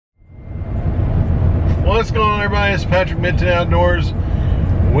What's going on, everybody? It's Patrick, Mid-10 Outdoors.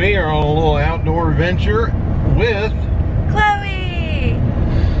 We are on a little outdoor venture with Chloe.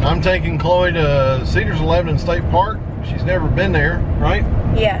 I'm taking Chloe to Cedars Lebanon State Park. She's never been there, right?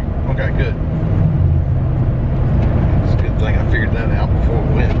 Yeah. Okay, good. It's a good thing I figured that out before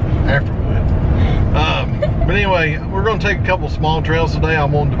we went, after we went. But anyway, we're going to take a couple small trails today.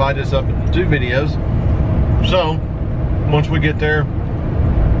 I'm going to divide this up into 2 videos. So, once we get there,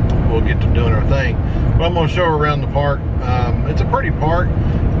 we'll get to doing our thing. But I'm going to show her around the park. It's a pretty park.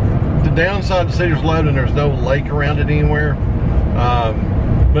 The downside to Cedars Lebanon, there's no lake around it anywhere.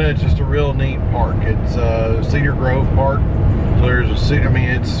 But it's just a real neat park. It's Cedar Grove Park. So there's a Cedar,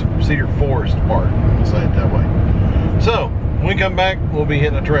 it's Cedar Forest Park. I'll say it that way. So when we come back, we'll be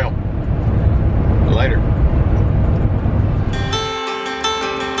hitting a trail. Later.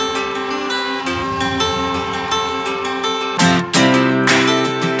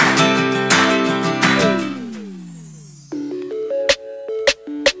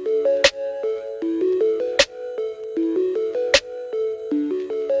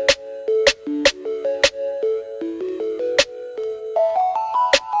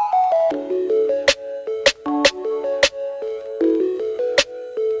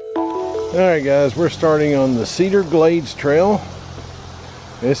 Alright guys, we're starting on the Cedar Glades Trail.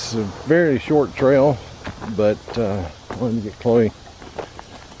 This is a very short trail, but I wanted to get Chloe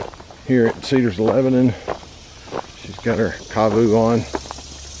here at Cedars Lebanon. She's got her kavu on,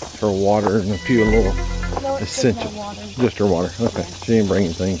 her water, and a few little essentials. Just her water. Okay, she ain't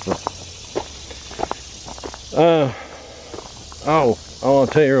bringing things. Oh, I want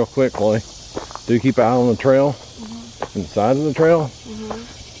to tell you real quick, Chloe. Do keep an eye on the trail, and the side of the trail.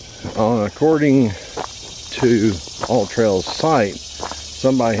 According to All Trails site,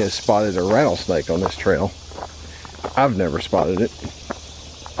 somebody has spotted a rattlesnake on this trail. I've never spotted it.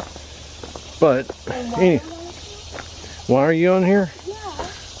 But, why are you on here? Yeah.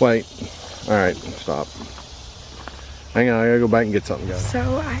 Wait. Alright, stop. Hang on, I gotta go back and get something going.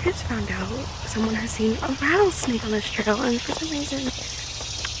 So, I just found out someone has seen a rattlesnake on this trail, and for some reason,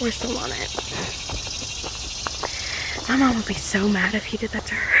 we're still on it. My mom would be so mad if he did that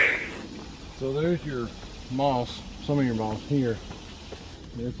to her. So there's your moss, some of your moss here.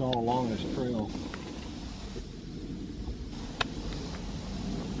 It's all along this trail.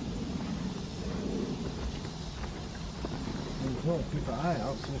 I'm just going to keep an eye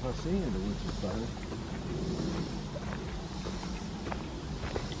out, see if I see any of the witch's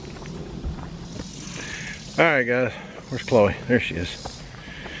butter. Alright guys, where's Chloe? There she is.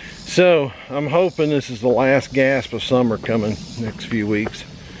 So, I'm hoping this is the last gasp of summer coming next few weeks.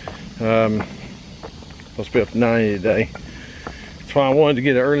 Supposed to be up to 90 today. That's why I wanted to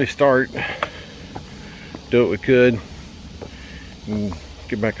get an early start. Do what we could. And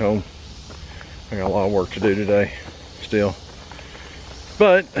get back home. I got a lot of work to do today, still.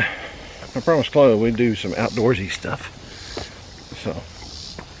 But, I promised Chloe we'd do some outdoorsy stuff. So,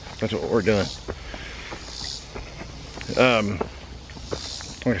 that's what we're doing.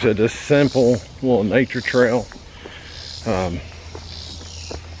 Like I said, this simple little nature trail.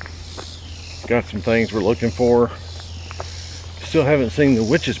 Got some things we're looking for. Still haven't seen the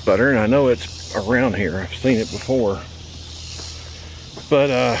witch's butter, and I know it's around here. I've seen it before. But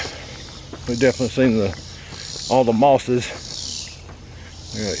we've definitely seen all the mosses.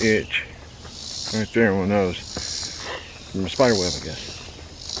 I got an itch right there on my nose. From a spider web, I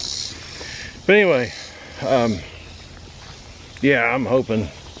guess. But anyway, yeah, I'm hoping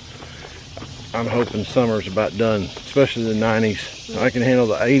summer's about done, especially the 90s. I can handle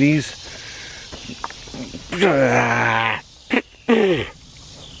the 80s.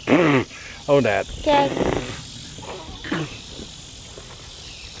 Oh, Dad. Okay.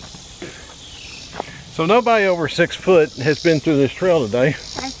 So nobody over 6 foot has been through this trail today.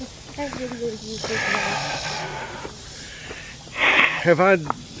 Have I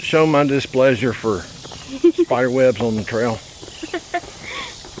shown my displeasure for spider webs on the trail?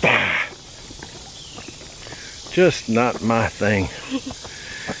 Just not my thing.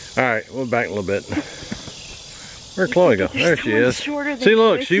 Alright, we'll back a little bit. Where'd Chloe go? There she is. See,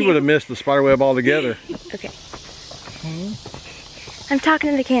 look, she would have missed the spider web altogether. Okay. I'm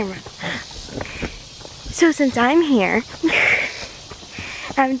talking to the camera. So since I'm here,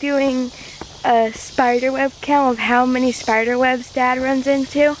 I'm doing a spider web count of how many spider webs Dad runs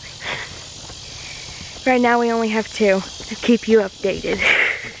into. Right now we only have 2. I'll keep you updated.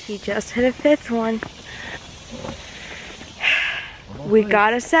 He just hit a 5th one. We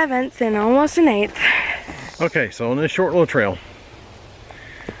got a 7th and almost an 8th. Okay, so on this short little trail,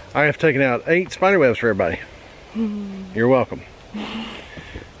 I have taken out 8 spider webs for everybody. You're welcome.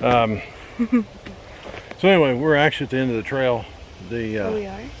 So anyway, we're actually at the end of the trail. The Oh, we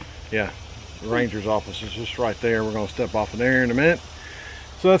are? yeah, the ranger's office is just right there. We're going to step off in there in a minute.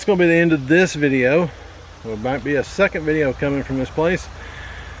 So that's going to be the end of this video. There might be a second video coming from this place.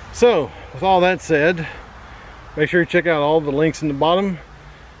 So with all that said, make sure you check out all the links in the bottom,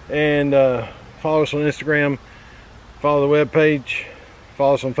 and follow us on Instagram, follow the webpage,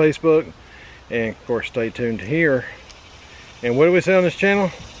 follow us on Facebook, and of course stay tuned here. And what do we say on this channel?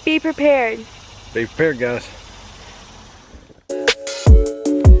 Be prepared. Be prepared, guys.